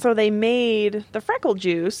so they made the freckle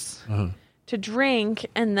juice to drink.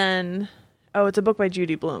 And then, it's a book by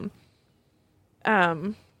Judy Blume.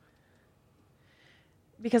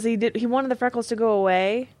 Because he wanted the freckles to go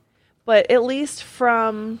away. But at least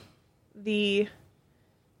from the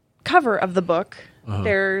cover of the book,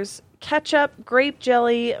 there's ketchup, grape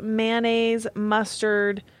jelly, mayonnaise,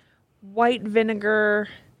 mustard, white vinegar,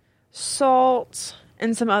 salt,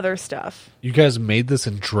 and some other stuff. You guys made this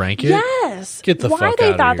and drank it? Yes. Get the fuck out of here.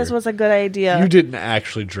 Why they thought here. this was a good idea. You didn't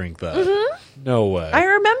actually drink that. Mm-hmm. No way. I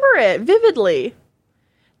remember it vividly.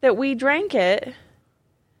 That we drank it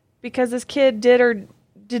because this kid did or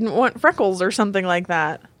didn't want freckles or something like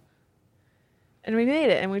that. And we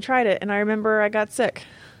made it and we tried it. And I remember I got sick.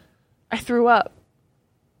 I threw up.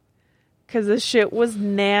 Because this shit was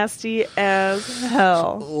nasty as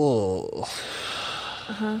hell. Oh.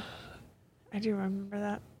 I do remember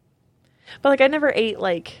that. But, like, I never ate,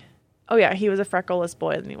 like... Oh, yeah, he was a freckleless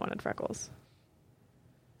boy and he wanted freckles.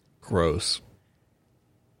 Gross.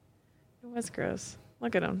 It was gross.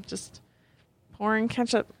 Look at him. Just pouring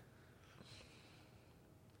ketchup.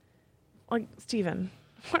 Like, Steven,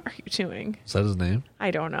 what are you doing? Is that his name?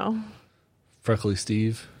 I don't know. Freckly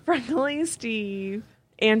Steve? Freckly Steve.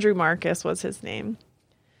 Andrew Marcus was his name.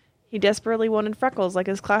 He desperately wanted freckles like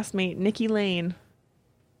his classmate, Nikki Lane.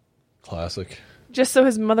 Classic. Just so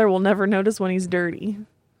his mother will never notice when he's dirty.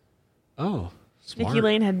 Oh, smart. Nikki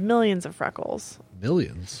Lane had millions of freckles.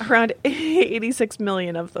 Millions? Around 86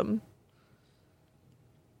 million of them.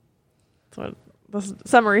 That's what the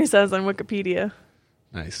summary says on Wikipedia.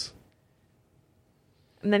 Nice.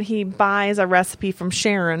 And then he buys a recipe from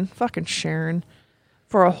Sharon, fucking Sharon,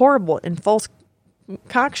 for a horrible and false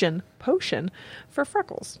potion for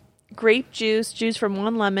freckles. Grape juice from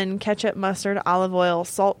 1 lemon, ketchup, mustard, olive oil,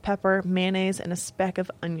 salt, pepper, mayonnaise, and a speck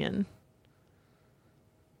of onion.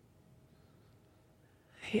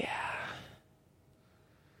 Yeah.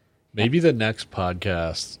 Maybe the next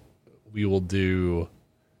podcast we will do,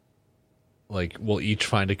 like, we'll each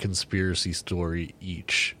find a conspiracy story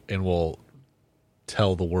each, and we'll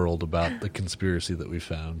tell the world about the conspiracy that we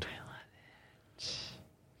found. I love it.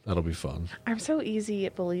 That'll be fun. I'm so easy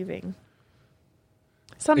at believing.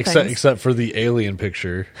 Some things. Except for the alien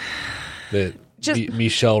picture that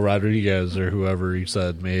Michelle Rodriguez or whoever you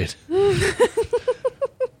said made. I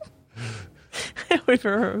don't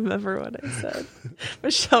even remember what I said.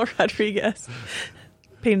 Michelle Rodriguez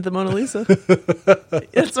painted the Mona Lisa.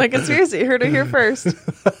 That's my conspiracy. You heard it here first.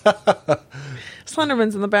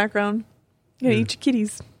 Slenderman's in the background. You gotta eat your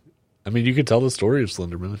kitties. I mean, you could tell the story of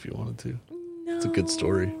Slenderman if you wanted to. No. It's a good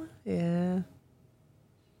story. Yeah.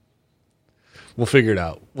 We'll figure it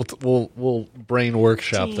out. We'll brain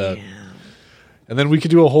workshop that. And then we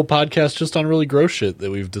could do a whole podcast just on really gross shit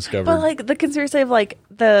that we've discovered. But like the conspiracy of like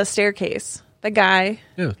the staircase, the guy,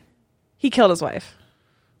 he killed his wife.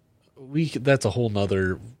 That's a whole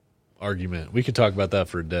nother argument. We could talk about that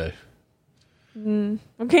for a day. We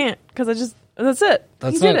can't because that's it.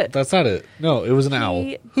 He did it. That's not it. No, it was an owl.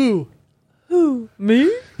 Who?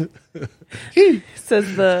 Me?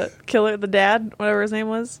 Says the killer, the dad, whatever his name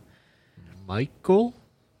was. Michael?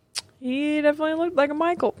 He definitely looked like a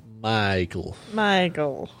Michael. Michael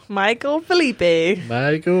Felipe.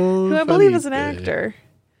 Who I believe is an actor.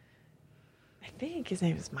 I think his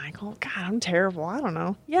name is Michael. God, I'm terrible. I don't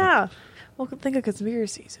know. Yeah. Well, think of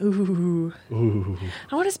conspiracies. Ooh.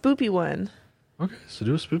 I want a spoopy one. Okay, so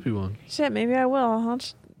do a spoopy one. Shit, maybe I will.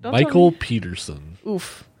 Don't Michael Peterson.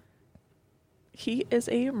 Oof. He is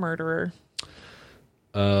a murderer.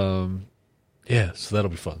 Yeah, so that'll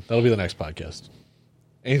be fun. That'll be the next podcast.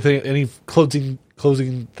 Any closing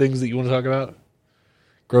things that you want to talk about?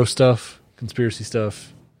 Gross stuff, conspiracy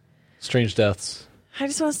stuff, strange deaths. I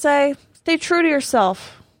just want to say, stay true to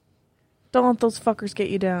yourself. Don't let those fuckers get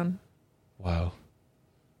you down. Wow.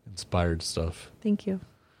 Inspired stuff. Thank you.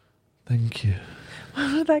 Thank you.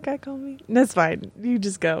 What did that guy call me? That's fine. You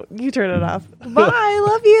just go. You turn it off. Bye.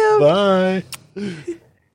 Love you. Bye.